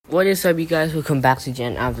What is up, you guys? Welcome back to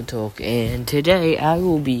Gen Alpha Talk, and today I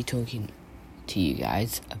will be talking to you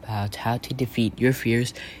guys about how to defeat your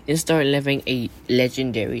fears and start living a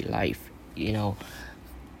legendary life. You're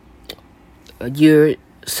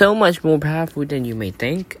so much more powerful than you may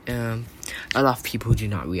think. A lot of people do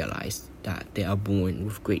not realize that they are born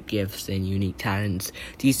with great gifts and unique talents.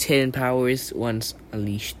 These hidden powers, once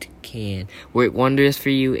unleashed, can work wonders for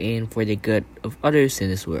you and for the good of others in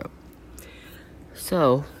this world.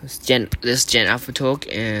 So, this is Gen Alpha Talk,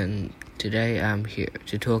 and today I'm here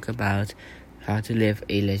to talk about how to live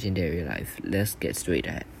a legendary life. Let's get straight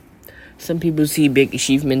ahead. Some people see big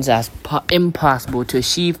achievements as impossible to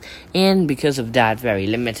achieve, and because of that very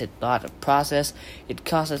limited thought process, it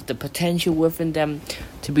causes the potential within them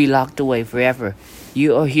to be locked away forever.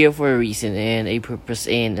 You are here for a reason and a purpose,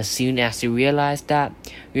 and as soon as you realize that,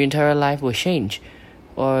 your entire life will change.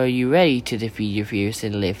 Are you ready to defeat your fears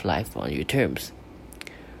and live life on your terms?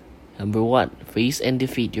 Number 1, face and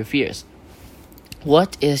defeat your fears.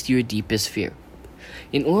 What is your deepest fear?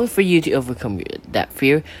 In order for you to overcome that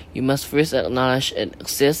fear, you must first acknowledge it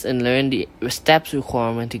exists and learn the steps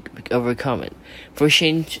required to overcome it. For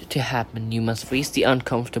change to happen, you must face the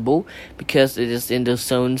uncomfortable, because it is in those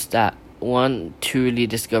zones that one truly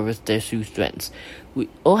discovers their true strengths. We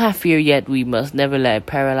all have fear, yet we must never let it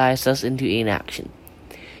paralyze us into inaction.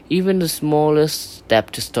 Even the smallest step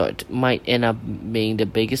to start might end up being the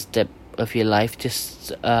biggest step of your life.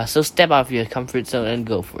 So step out of your comfort zone and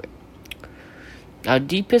go for it. Our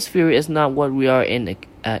deepest fear is not what we are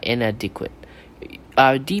inadequate.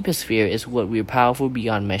 Our deepest fear is what we are powerful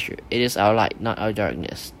beyond measure. It is our light, not our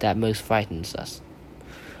darkness, that most frightens us.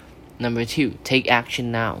 Number 2, take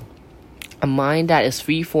action now. A mind that is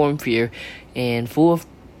free from fear and full of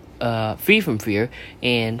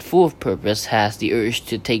purpose has the urge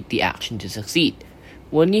to take the action to succeed.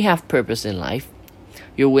 When you have purpose in life,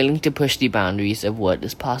 you're willing to push the boundaries of what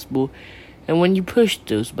is possible, and when you push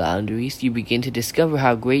those boundaries, you begin to discover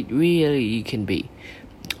how great really you can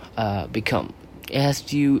become.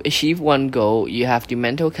 As you achieve one goal, you have the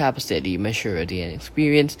mental capacity, maturity, and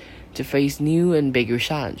experience to face new and bigger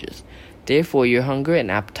challenges. Therefore, your hunger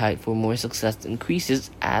and appetite for more success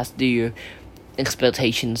increases, as do your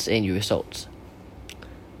expectations and your results.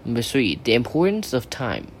 Number 3, the importance of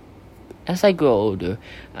time. As I grow older,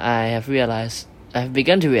 I have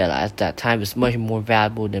begun to realize that time is much more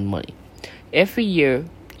valuable than money. Every year,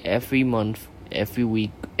 every month, every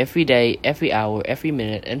week, every day, every hour, every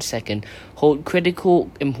minute, and second hold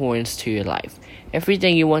critical importance to your life.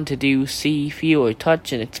 Everything you want to do, see, feel, or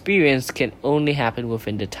touch and experience can only happen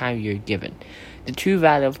within the time you're given. The true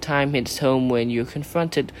value of time hits home when you're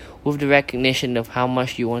confronted with the recognition of how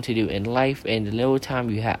much you want to do in life and the little time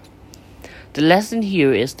you have. The lesson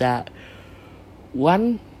here is that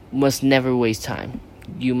one must never waste time.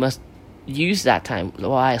 You must use that time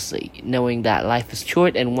wisely, knowing that life is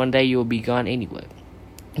short and one day you will be gone anyway.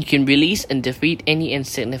 You can release and defeat any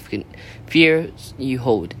insignificant fears you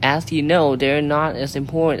hold, as you know they're not as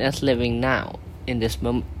important as living now, in this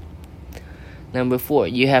moment. Number 4,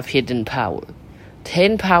 you have hidden power.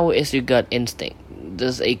 Hidden power is your gut instinct.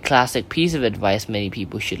 This is a classic piece of advice many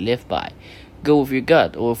people should live by. Go with your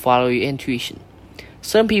gut or follow your intuition.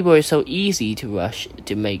 Some people are so easy to rush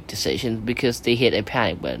to make decisions because they hit a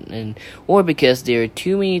panic button, or because there are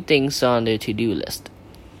too many things on their to-do list,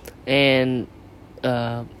 and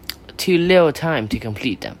too little time to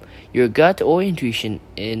complete them. Your gut or intuition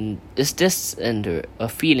is this center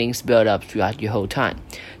of feelings built up throughout your whole time.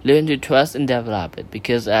 Learn to trust and develop it,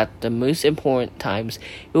 because at the most important times,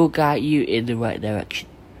 it will guide you in the right direction.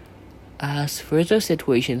 As further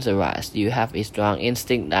situations arise, you have a strong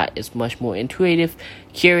instinct that is much more intuitive,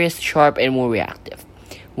 curious, sharp, and more reactive.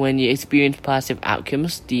 When you experience positive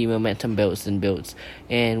outcomes, the momentum builds and builds,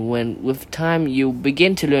 and with time you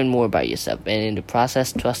begin to learn more about yourself, and in the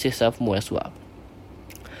process trust yourself more as well.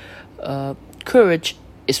 Courage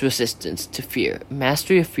is resistance to fear,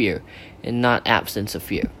 mastery of fear, and not absence of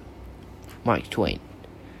fear. Mark Twain.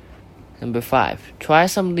 Number 5, try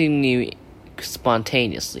something new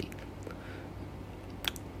spontaneously.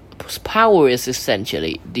 Power is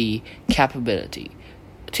essentially the capability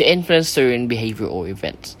to influence certain behavior or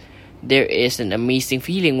events. There is an amazing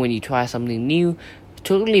feeling when you try something new,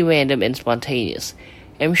 totally random and spontaneous.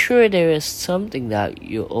 I'm sure there is something that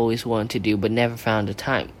you always want to do but never found the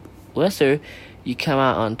time. Whether you come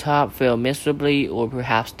out on top, fail miserably, or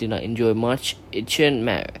perhaps do not enjoy much, it shouldn't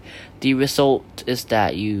matter. The result is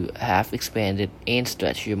that you have expanded and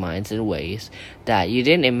stretched your minds in ways that you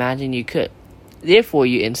didn't imagine you could. Therefore,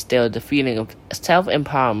 you instill the feeling of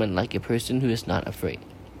self-empowerment like a person who is not afraid.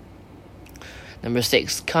 Number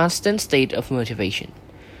 6, constant state of motivation.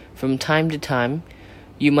 From time to time,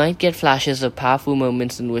 you might get flashes of powerful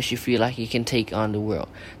moments in which you feel like you can take on the world.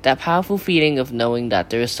 That powerful feeling of knowing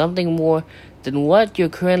that there is something more than what you're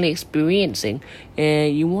currently experiencing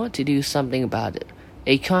and you want to do something about it.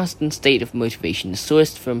 A constant state of motivation is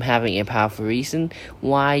sourced from having a powerful reason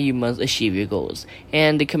why you must achieve your goals,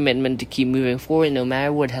 and the commitment to keep moving forward no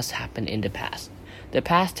matter what has happened in the past. The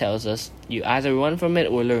past tells us you either run from it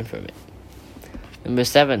or learn from it. Number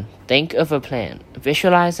 7. Think of a plan.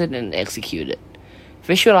 Visualize it and execute it.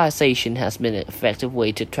 Visualization has been an effective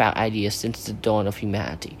way to track ideas since the dawn of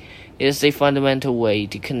humanity. It is a fundamental way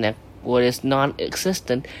to connect what is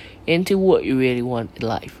non-existent into what you really want in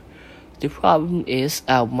life. The problem is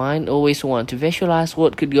our mind always wants to visualize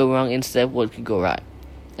what could go wrong instead of what could go right.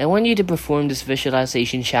 I want you to perform this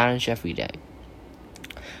visualization challenge every day.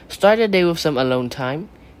 Start the day with some alone time.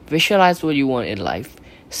 Visualize what you want in life.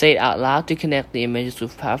 Say it out loud to connect the images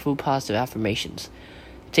with powerful positive affirmations.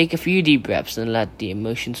 Take a few deep breaths and let the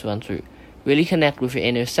emotions run through. Really connect with your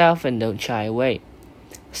inner self and don't shy away.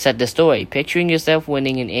 Set the story, picturing yourself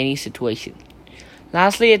winning in any situation.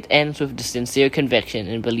 Lastly, it ends with the sincere conviction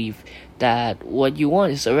and belief that what you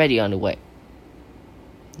want is already on the way.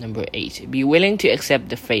 Number 8. Be willing to accept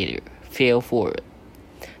the failure. Fail forward.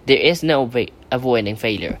 There is no avoiding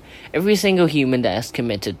failure. Every single human that is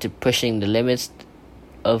committed to pushing the limits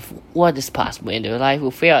of what is possible in their life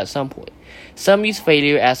will fail at some point. Some use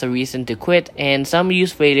failure as a reason to quit, and some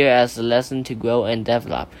use failure as a lesson to grow and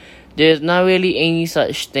develop. There is not really any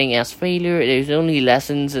such thing as failure. There's only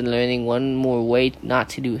lessons in learning one more way not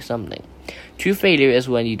to do something. True failure is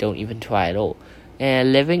when you don't even try at all,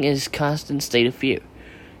 and living in a constant state of fear.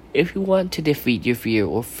 If you want to defeat your fear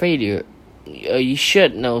or failure, you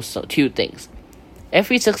should know two things.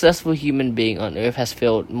 Every successful human being on earth has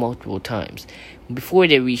failed multiple times before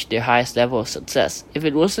they reach their highest level of success. If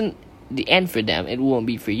it wasn't the end for them, it won't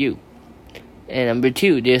be for you. And number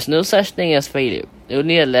 2, there's no such thing as failure.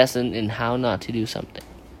 Only a lesson in how not to do something.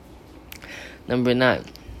 Number 9,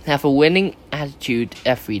 have a winning attitude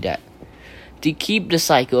every day. To keep the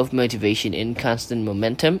cycle of motivation in constant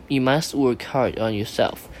momentum, you must work hard on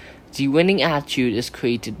yourself. The winning attitude is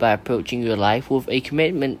created by approaching your life with a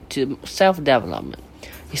commitment to self-development.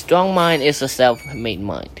 A strong mind is a self-made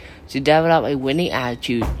mind. To develop a winning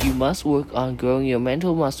attitude, you must work on growing your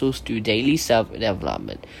mental muscles through daily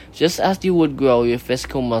self-development, just as you would grow your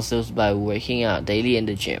physical muscles by working out daily in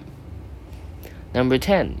the gym. Number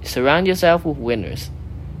 10. Surround yourself with winners.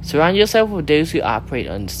 Surround yourself with those who operate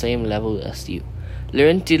on the same level as you.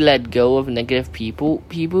 Learn to let go of negative people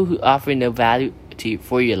who offer no value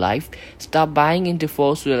for your life. Stop buying into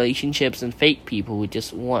false relationships and fake people who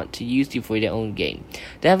just want to use you for their own gain.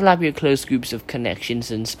 Develop your close groups of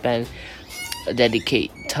connections and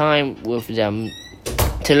dedicate time with them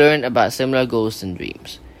to learn about similar goals and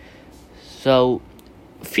dreams. So,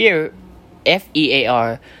 fear,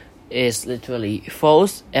 F-E-A-R, is literally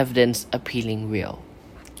false evidence appealing real.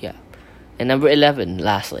 Yeah. And number 11,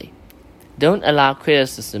 lastly, don't allow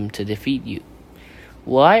criticism to defeat you.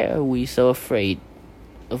 Why are we so afraid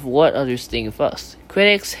of what others think of us?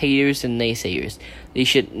 Critics, haters, and naysayers, they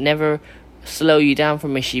should never slow you down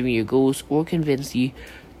from achieving your goals or convince you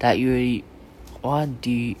that you're on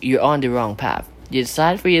the wrong path. You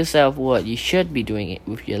decide for yourself what you should be doing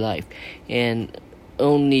with your life, and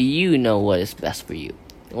only you know what is best for you.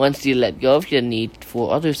 Once you let go of your need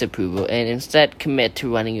for others' approval and instead commit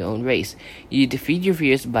to running your own race, you defeat your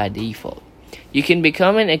fears by default. You can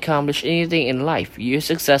become and accomplish anything in life. Your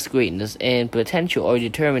success, greatness, and potential are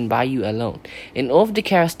determined by you alone, and all of the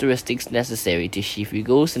characteristics necessary to achieve your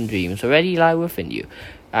goals and dreams already lie within you.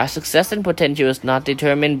 Our success and potential is not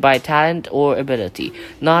determined by talent or ability,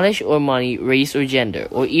 knowledge or money, race or gender,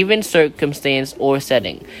 or even circumstance or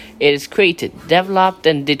setting. It is created, developed,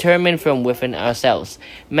 and determined from within ourselves.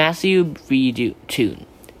 Matthew B. Tune.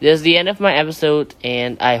 This is the end of my episode,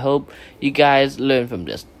 and I hope you guys learn from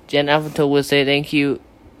this. Jen Avatar will say thank you,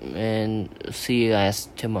 and see you guys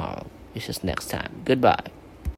tomorrow. It's just next time. Goodbye.